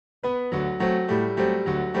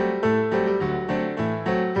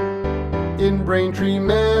Braintree,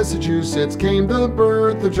 Massachusetts, came the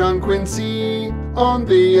birth of John Quincy on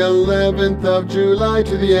the 11th of July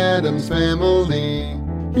to the Adams family.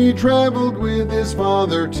 He traveled with his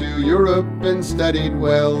father to Europe and studied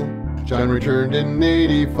well. John returned in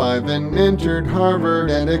 85, then entered Harvard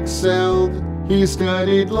and excelled. He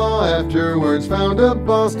studied law afterwards, found a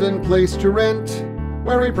Boston place to rent,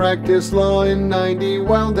 where he practiced law in 90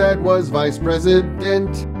 while Dad was vice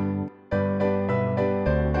president.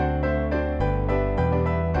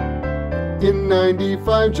 In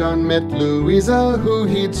 95, John met Louisa, who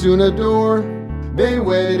he'd soon adore. They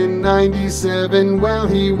wed in 97 while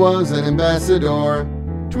he was an ambassador.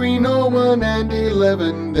 Between 01 and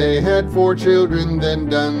 11, they had 4 children then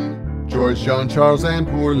done: George, John, Charles, and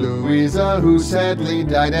poor Louisa, who sadly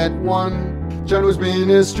died at 1. John was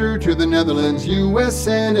minister to the Netherlands, U.S.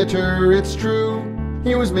 senator, it's true.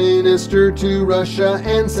 He was minister to Russia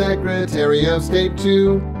and secretary of state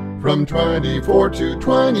too. From 24 to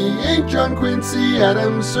 28, John Quincy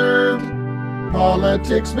Adams served.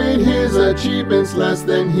 Politics made his achievements less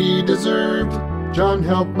than he deserved. John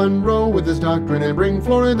helped Monroe with his doctrine and bring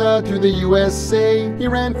Florida to the USA. He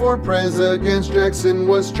ran for president against Jackson,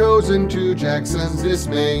 was chosen to Jackson's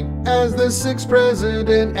dismay. As the 6th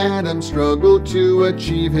president, Adams struggled to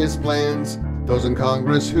achieve his plans. Those in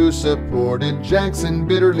Congress who supported Jackson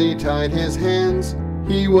bitterly tied his hands.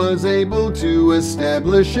 He was able to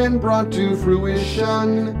establish and brought to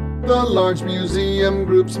fruition the large museum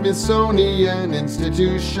group Smithsonian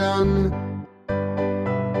Institution.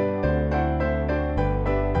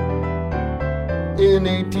 In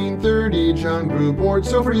 1830, John grew bored,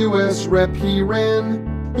 so for U.S. Rep he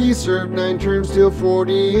ran. He served 9 terms till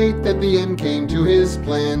 48, then the end came to his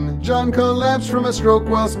plan. John collapsed from a stroke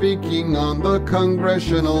while speaking on the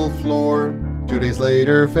congressional floor. 2 days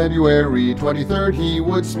later, February 23rd, he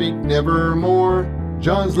would speak nevermore.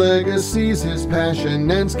 John's legacy's his passion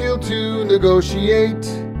and skill to negotiate,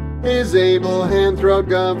 his able hand throughout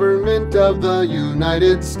government of the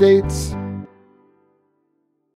United States.